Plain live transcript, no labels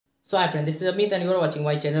So hi friend, this is Amit and you are watching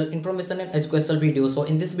my channel Information and Educational Video. So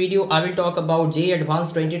in this video I will talk about JEE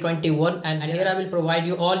Advanced 2021 and here I will provide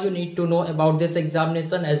you all you need to know about this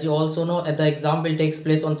examination. As you also know, the exam will take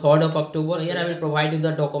place on 3rd of October. So here I will provide you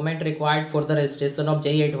the document required for the registration of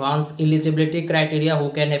JEE Advanced, eligibility criteria, who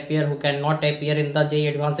can appear, who cannot appear in the JEE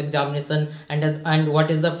Advanced examination, and what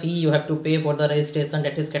is the fee you have to pay for the registration,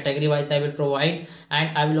 that is category wise I will provide.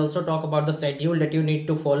 And I will also talk about the schedule that you need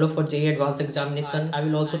to follow for JEE Advanced examination. I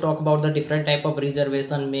will also talk about the different type of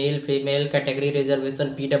reservation, male, female, category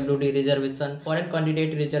reservation, PWD reservation, foreign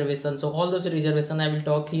candidate reservation. So all those reservation I will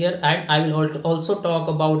talk here, and I will also talk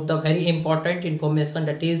about the very important information,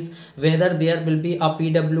 that is whether there will be a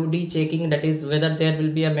PWD checking, that is whether there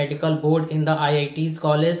will be a medical board in the IIT's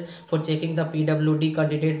college for checking the PWD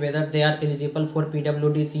candidate, whether they are eligible for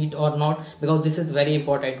PWD seat or not, because this is very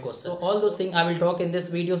important question. So all those things I will talk in this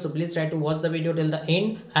video, so please try to watch the video till the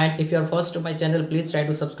end. And if you are first to my channel, please try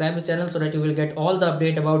to subscribe this channel so that you will get all the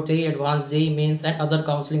update about JEE Advanced, JEE Mains and other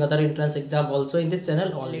counseling, other entrance exam also in this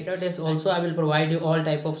channel. On later days also I will provide you all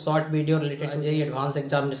type of short video related to JEE Advanced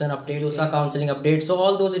examination update, JOSA counseling update. So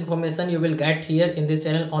all those information you will get here in this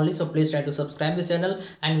channel only, so please try to subscribe this channel.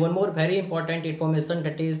 And one more very important information,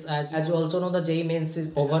 that is as you also know, the JEE Mains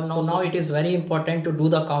is over now. So now it is very important to do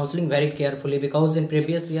the counseling very carefully, because in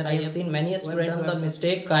previous year I have seen many students done the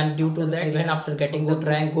mistake, and due to that even after getting good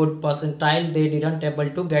rank, good percentile, they didn't able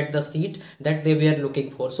to get the seat that they were looking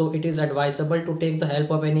for. So it is advisable to take the help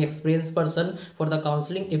of any experienced person for the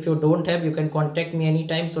counseling. If you don't have, you can contact me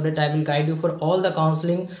anytime so that I will guide you for all the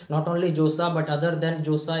counseling, not only JOSA but other than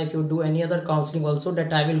JOSA. If you do any other counseling also,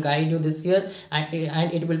 that I will guide you this year,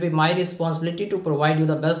 and it will be my responsibility to provide you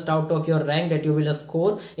the best out of your rank that you will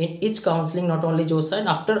score in each counseling, not only JOSA. And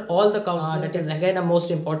after all the counseling, that is again a most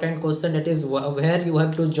important question, that is where you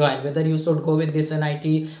have to join, whether you should go with this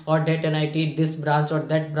NIT or that NIT, this branch or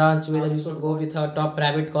that branch, whether you should go with a top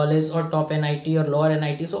private college or top NIT or lower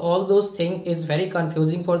NIT. So all those things is very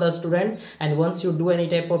confusing for the student, and once you do any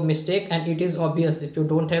type of mistake, and it is obvious, if you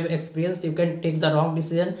don't have experience you can take the wrong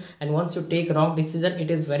decision, and once you take wrong decision it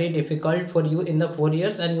is very difficult for you in the 4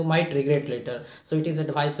 years and you might regret later. So it is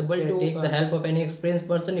advisable to take the help of any experienced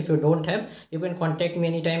person. If you don't have, you can contact me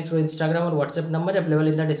anytime through Instagram or WhatsApp number available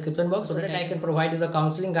in the description box, so that I can provide you the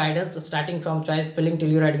counseling guidance starting from choice filling till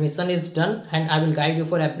your admission is done, and I will guide you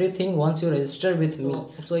for everything once you register with me.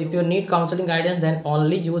 So if you need counseling guidance, then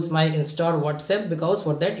only use my Insta or WhatsApp, because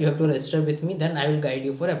for that you have to register with me, then I will guide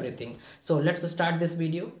you for everything. So let's start this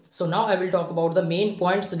video. So now I will talk about the main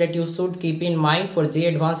points that you should keep in mind for JEE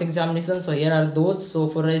Advanced examination. So here are those. So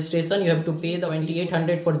for registration you have to pay the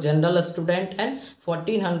 2800 for general student and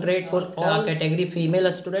 1400 for all category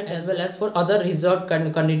female student, as well as for other reserved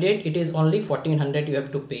candidate it is only 1400 you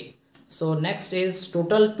have to pay. So next is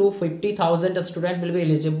total 250,000 students will be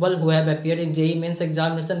eligible who have appeared in JEE Mains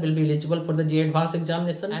examination, will be eligible for the JEE Advanced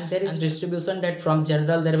examination. And there is distribution that from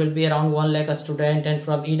general there will be around 1 lakh student, and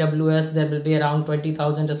from EWS there will be around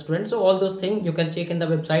 20,000 students. So all those things you can check in the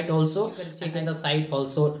website also, you can check in the site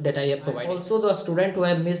also that I have provided. Also the student who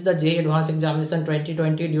have missed the JEE Advanced examination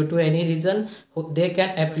 2020 due to any reason, they can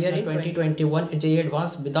appear in 2021 JEE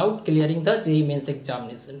Advanced without clearing the JEE Mains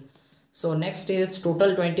examination. So next is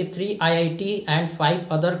total 23 IIT and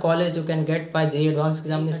 5 other colleges you can get by JEE Advanced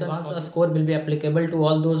examination. Advanced score will be applicable to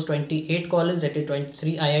all those 28 colleges, that is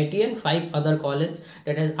 23 IIT and 5 other colleges,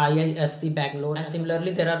 that is IISc Bangalore, and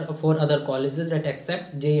similarly there are 4 other colleges that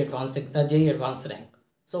accept JEE Advanced rank.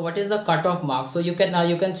 So what is the cutoff mark? So you can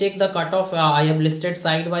check the cutoff. I have listed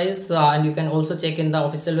sidewise, and you can also check in the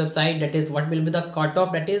official website, that is what will be the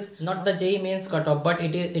cutoff. That is not the JEE Mains cutoff, but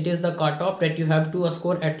it is the cutoff that you have to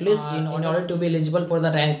score at least in order to be eligible for the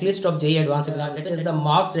rank list of JEE Advanced examination. That is the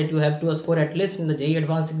marks that you have to score at least in the JEE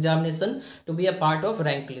Advanced examination to be a part of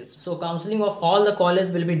rank list. So counseling of all the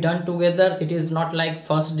colleges will be done together. It is not like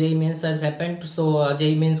first JEE Mains has happened, so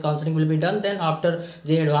JEE Mains counseling will be done, then after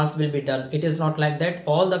JEE Advanced will be done. It is not like that.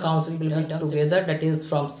 All the counseling will be done together. That is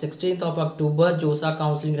from 16th of October JOSA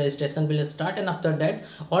counseling registration will start, and after that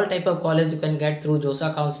all type of college you can get through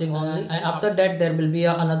JOSA counseling only, and after that there will be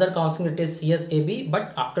another counseling, that is CSAB,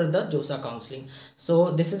 but after the JOSA counseling.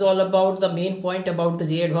 So this is all about the main point about the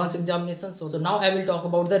JEE Advanced examination. So now I will talk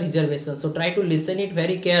about the reservation. So try to listen it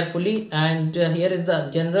very carefully, and here is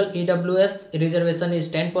the general EWS reservation is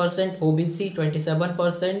 10%, OBC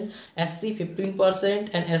 27%, SC 15%,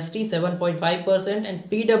 and ST 7.5%, and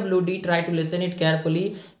PWD, try to listen it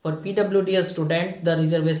carefully, For PWD student, the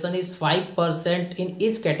reservation is 5% in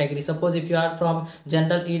each category. Suppose if you are from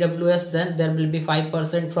general EWS, then there will be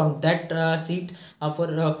 5% from that seat for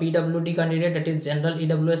PWD candidate, that is general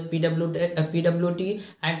EWS PWD,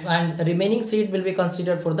 and remaining seat will be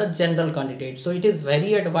considered for the general candidate. So it is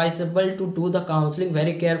very advisable to do the counseling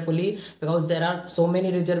very carefully, because there are so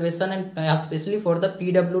many reservation, and especially for the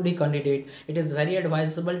PWD candidate, it is very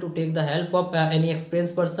advisable to take the help of any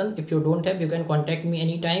experienced person. If you don't have, you can contact me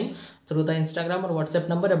anytime through the Instagram or WhatsApp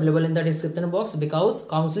number available in the description box, because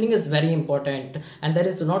counseling is very important, and there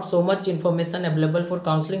is not so much information available for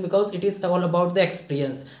counseling, because it is all about the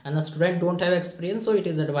experience, and the student don't have experience, so it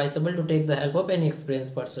is advisable to take the help of any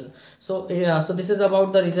experienced person. So so this is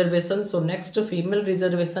about the reservation. So next, female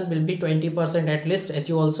reservation will be 20% at least. As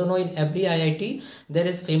you also know, in every IIT there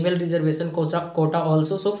is female reservation quota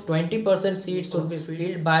also, so 20% seats should be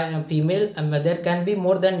filled by female, and there can be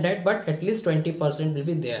more than that, but at least 20% will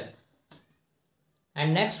be there.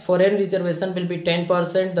 And next, foreign reservation will be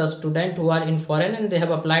 10%. The student who are in foreign and they have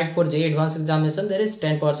applied for JEE advanced examination, there is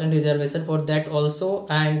 10% reservation for that also.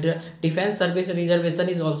 And defense service reservation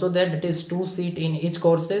is also there, that is 2 seats in each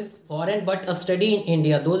courses. Foreign but a study in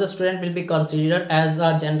India, those students will be considered as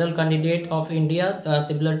a general candidate of India,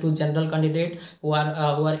 similar to general candidate who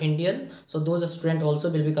are Indian. So those students also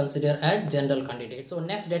will be considered as general candidates. So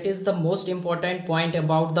next, that is the most important point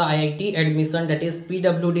about the IIT admission, that is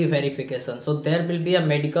PWD verification. So there will be a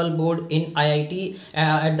medical board in IIT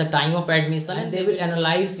at the time of admission, and they will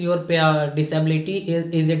analyze your disability,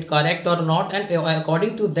 is it correct or not, and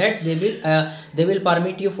according to that they will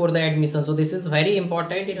permit you for the admission. So this is very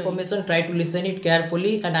important information. Try to listen it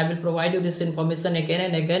carefully, and I will provide you this information again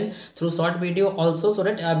and again through short video also, so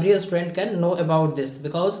that every student can know about this,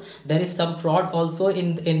 because there is some fraud also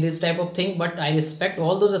in this type of thing. But I respect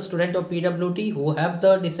all those students of PWD who have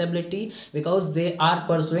the disability, because they are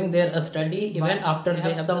pursuing their study even after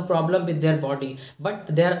they have some problem with their body.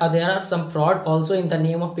 But there are some fraud also in the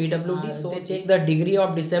name of PWD. So they check the degree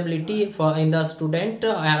of disability in the student,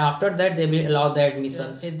 and after that they will allow the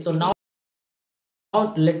admission. So now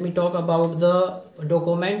let me talk about the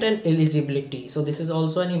document and eligibility. So this is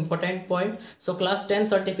also an important point. So class 10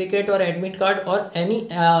 certificate or admit card, or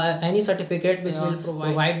any certificate which will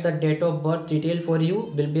provide the date of birth detail for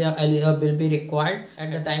you, will be required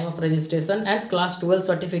at the time of registration. And class 12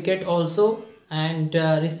 certificate also, and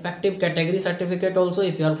respective category certificate also,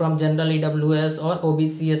 if you are from general EWS or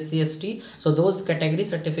OBC SC ST, so those category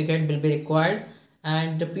certificate will be required.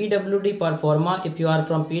 And PWD performa, if you are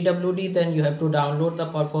from PWD, then you have to download the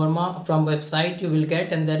performa from website you will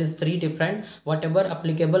get, and there is 3 different, whatever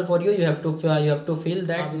applicable for you, you have to fill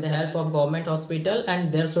that with the help of government hospital,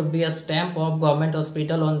 and there should be a stamp of government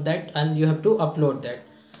hospital on that, and you have to upload that.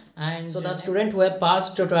 And so the student who have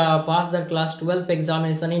passed the class 12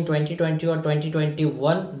 examination in 2020 or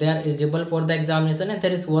 2021, they are eligible for the examination. And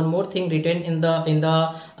there is one more thing written in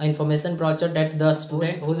the information brochure, that the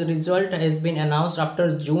student whose result has been announced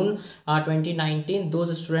after June 2019,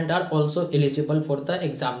 those students are also eligible for the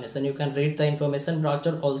examination. You can read the information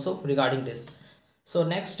brochure also regarding this. So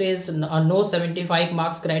next is no 75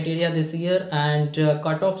 marks criteria this year, and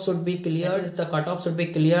cutoff should be clear. The cutoff should be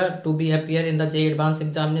clear to be appear in the JEE advanced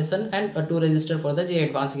examination, and to register for the JEE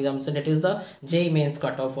advanced examination, that is the JEE Mains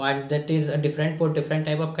cutoff, and that is different for different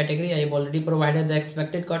type of category. I have already provided the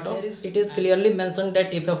expected cutoff. It is clearly mentioned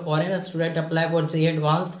that if a foreign student apply for JEE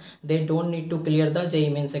advanced, they don't need to clear the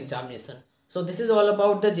JEE Mains examination. So this is all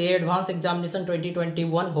about the JEE Advanced Examination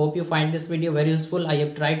 2021. Hope you find this video very useful. I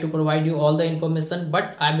have tried to provide you all the information,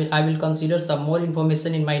 but I will consider some more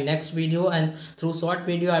information in my next video, and through short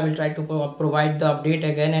video I will try to provide the update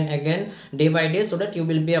again and again, day by day, so that you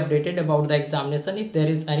will be updated about the examination if there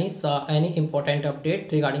is any important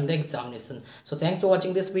update regarding the examination. So thanks for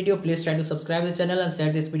watching this video. Please try to subscribe the channel and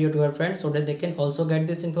share this video to your friends, so that they can also get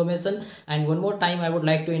this information. And one more time I would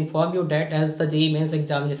like to inform you that as the JEE Mains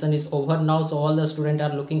examination is over now, so all the students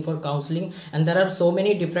are looking for counseling, and there are so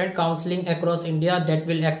many different counseling across India that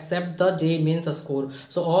will accept the JEE Mains score.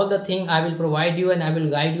 So all the thing I will provide you, and I will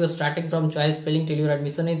guide you starting from choice spelling till your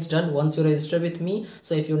admission is done once you register with me.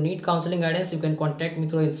 So if you need counseling guidance, you can contact me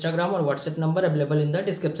through Instagram or WhatsApp number available in the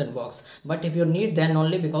description box. But if you need, then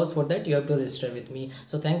only, because for that you have to register with me.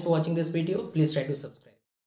 So thanks for watching this video. Please try to subscribe.